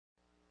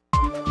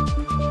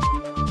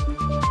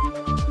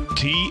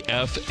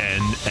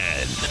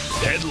TFNN.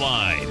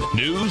 Headline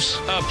News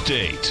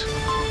Update.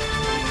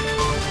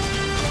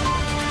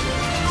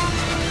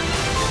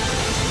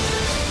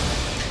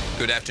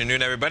 Good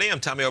afternoon, everybody. I'm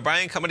Tommy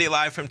O'Brien, coming to you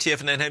live from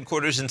TFNN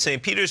headquarters in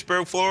St.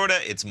 Petersburg, Florida.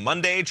 It's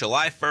Monday,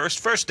 July 1st,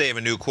 first day of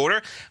a new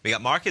quarter. We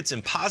got markets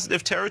in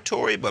positive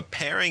territory, but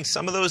pairing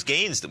some of those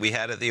gains that we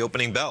had at the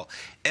opening bell.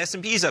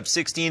 S&P's up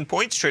 16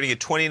 points, trading at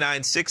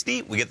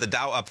 2960. We get the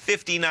Dow up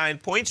 59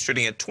 points,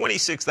 trading at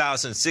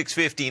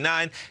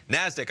 26,659.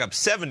 NASDAQ up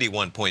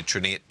 71 points,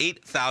 trading at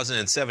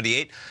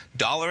 8,078.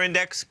 Dollar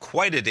index,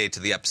 quite a day to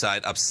the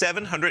upside, up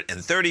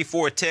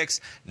 734 ticks,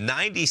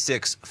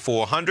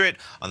 96,400.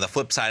 On the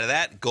flip side of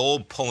that,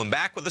 gold pulling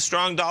back with a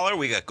strong dollar.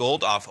 We got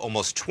gold off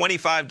almost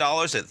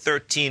 $25 at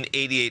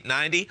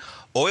 $13.8890.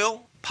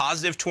 Oil,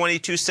 positive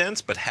 22 cents,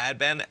 but had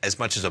been as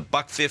much as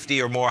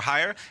 $1.50 or more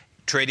higher.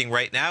 Trading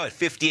right now at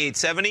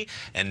 58.70.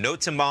 And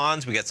notes and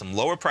bonds, we got some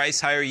lower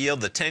price, higher yield.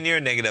 The 10-year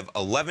negative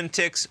 11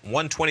 ticks,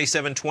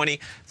 127.20.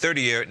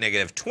 30-year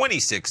negative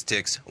 26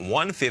 ticks,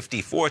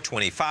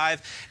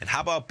 154.25. And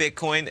how about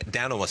Bitcoin?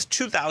 Down almost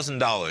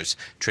 $2,000,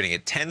 trading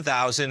at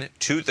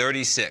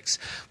 10,236.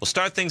 We'll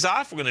start things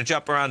off. We're going to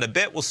jump around a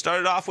bit. We'll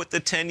start it off with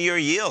the 10-year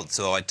yield.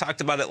 So I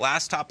talked about it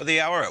last top of the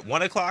hour at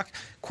 1 o'clock.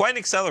 Quite an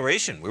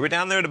acceleration. We were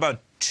down there at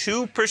about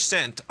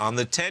 2% on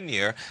the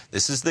 10-year.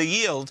 This is the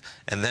yield,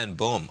 and then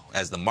boom,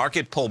 as the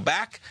market pulled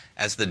back,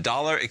 as the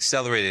dollar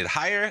accelerated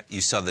higher,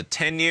 you saw the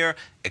 10-year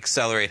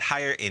accelerate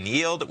higher in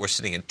yield. We're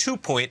sitting at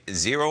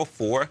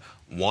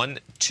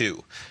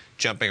 2.0412.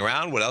 Jumping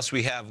around, what else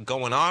we have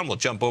going on? We'll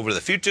jump over to the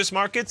futures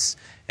markets,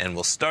 and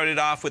we'll start it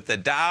off with the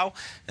Dow,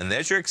 and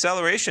there's your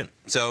acceleration.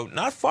 So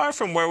not far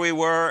from where we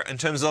were in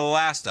terms of the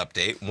last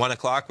update. 1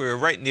 o'clock, we were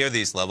right near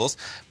these levels,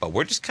 but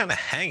we're just kind of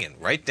hanging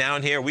right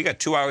down here. We got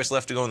 2 hours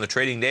left to go in the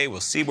trading day.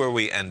 We'll see where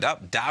we end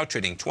up. Dow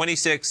trading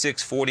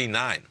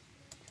 26,649.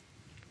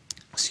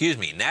 Excuse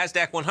me,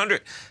 NASDAQ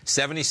 100,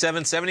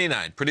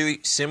 77.79. Pretty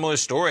similar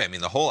story. I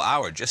mean, the whole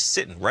hour just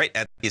sitting right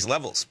at these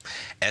levels.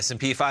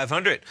 S&P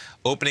 500,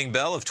 opening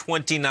bell of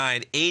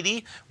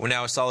 29.80. We're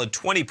now a solid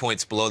 20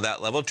 points below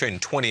that level, trading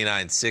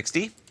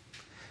 29.60.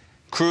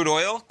 Crude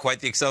oil,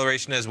 quite the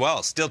acceleration as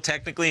well. Still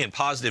technically in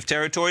positive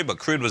territory, but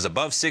crude was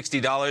above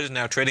 $60,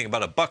 now trading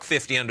about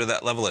 $1.50 under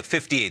that level at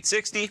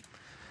 58.60.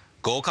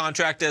 Gold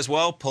contract as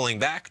well, pulling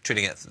back,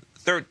 trading at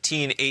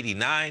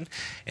 13.89.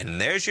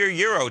 And there's your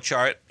euro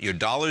chart. Your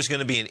dollar's going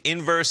to be an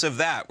inverse of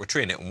that. We're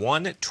trading at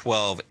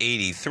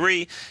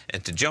 112.83.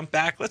 And to jump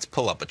back, let's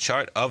pull up a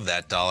chart of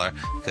that dollar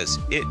because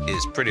it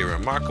is pretty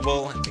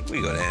remarkable. I think we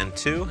go to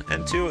N2.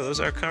 N2, are those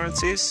our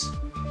currencies?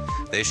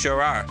 They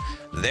sure are.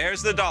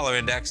 There's the dollar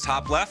index,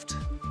 top left.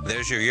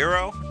 There's your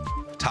euro,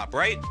 top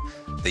right.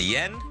 The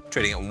yen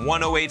trading at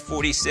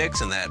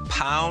 108.46, and that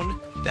pound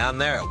down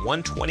there at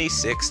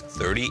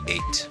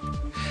 126.38.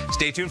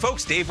 Stay tuned,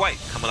 folks. Dave White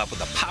coming up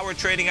with a Power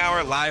Trading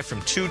Hour live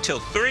from 2 till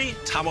 3.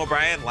 Tom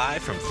O'Brien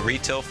live from 3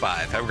 till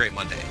 5. Have a great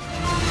Monday.